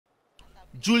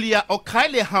Julia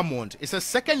Okaile Hammond is a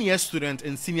second-year student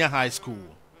in senior high school.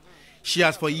 She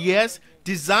has for years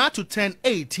desired to turn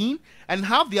 18 and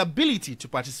have the ability to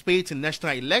participate in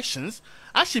national elections,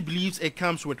 as she believes it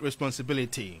comes with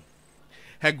responsibility.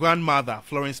 Her grandmother,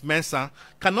 Florence Mensah,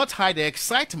 cannot hide her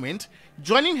excitement,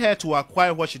 joining her to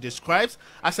acquire what she describes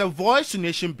as a voice to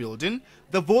nation building,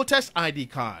 the voter's ID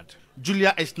card.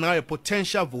 Julia is now a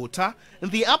potential voter in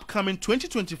the upcoming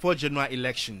 2024 general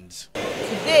elections.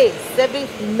 Today,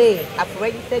 7th May, I've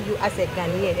registered you as a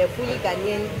Ghanaian, a fully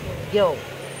Ghanaian girl.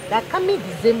 That coming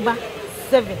December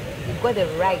 7th, you've got the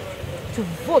right to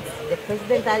vote the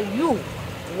president that you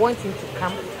want him to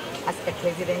come as a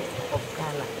president of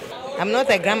Ghana. I'm not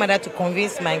a grandmother to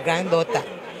convince my granddaughter.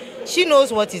 She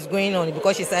knows what is going on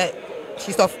because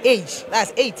she's of age.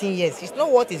 That's 18 years. She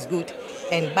knows what is good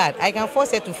and bad. I can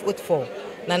force her to vote for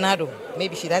Nanado.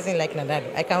 Maybe she doesn't like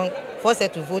Nanado. I can force her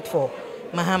to vote for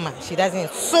Mahama. She doesn't.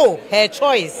 So her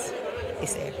choice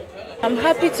is her. I'm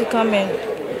happy to come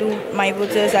and do my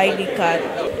voter's ID card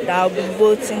that I'll be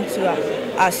voting to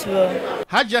as well.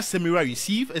 Haja Semira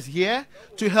Yusuf is here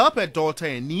to help her daughter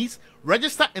and niece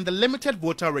register in the limited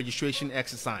voter registration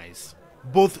exercise.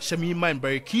 Both Shamima and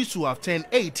Barikisu have turned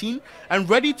 18 and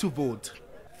ready to vote.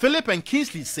 Philip and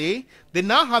Kingsley say they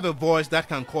now have a voice that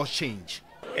can cause change.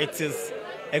 It is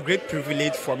a great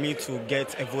privilege for me to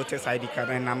get a voter's ID card,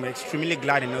 and I'm extremely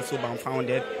glad and also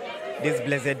dumbfounded this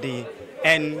blessed day.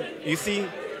 And you see,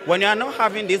 when you are not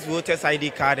having this voter's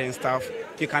ID card and stuff,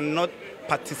 you cannot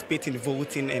participate in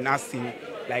voting and asking,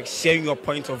 like sharing your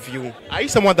point of view. Are you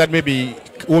someone that maybe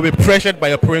will be pressured by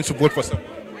your parents to vote for someone?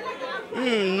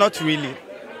 Not really.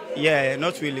 Yeah,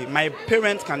 not really. My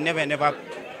parents can never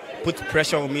put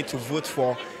pressure on me to vote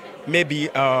for maybe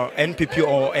NPP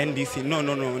or NDC.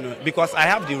 No. Because I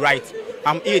have the right.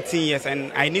 I'm 18 years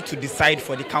and I need to decide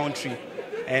for the country.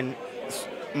 And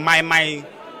my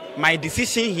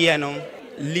decision here now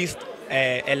leaves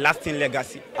a lasting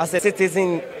legacy. As a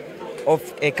citizen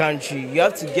of a country, you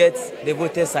have to get the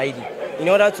voter's ID in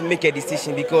order to make a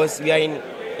decision, because we are in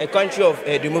a country of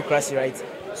democracy, right?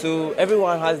 So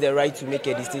everyone has the right to make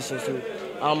a decision. So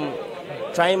I'm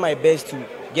trying my best to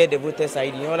get the voter's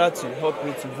ID in order to help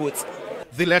me to vote.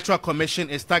 The Electoral Commission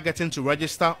is targeting to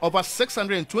register over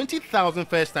 620,000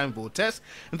 first-time voters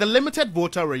in the limited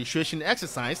voter registration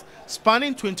exercise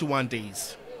spanning 21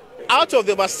 days. Out of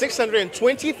the over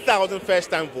 620,000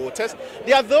 first-time voters,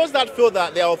 there are those that feel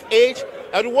that they are of age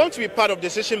and want to be part of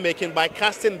decision-making by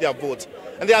casting their vote.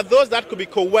 And there are those that could be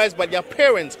coerced by their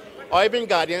parents or even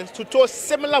guardians to tow a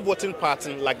similar voting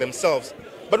pattern like themselves.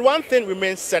 But one thing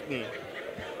remains certain.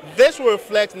 This will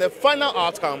reflect in the final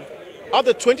outcome of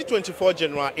the 2024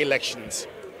 general elections.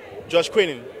 Josh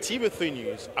Queenan, TV3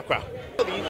 News, Accra.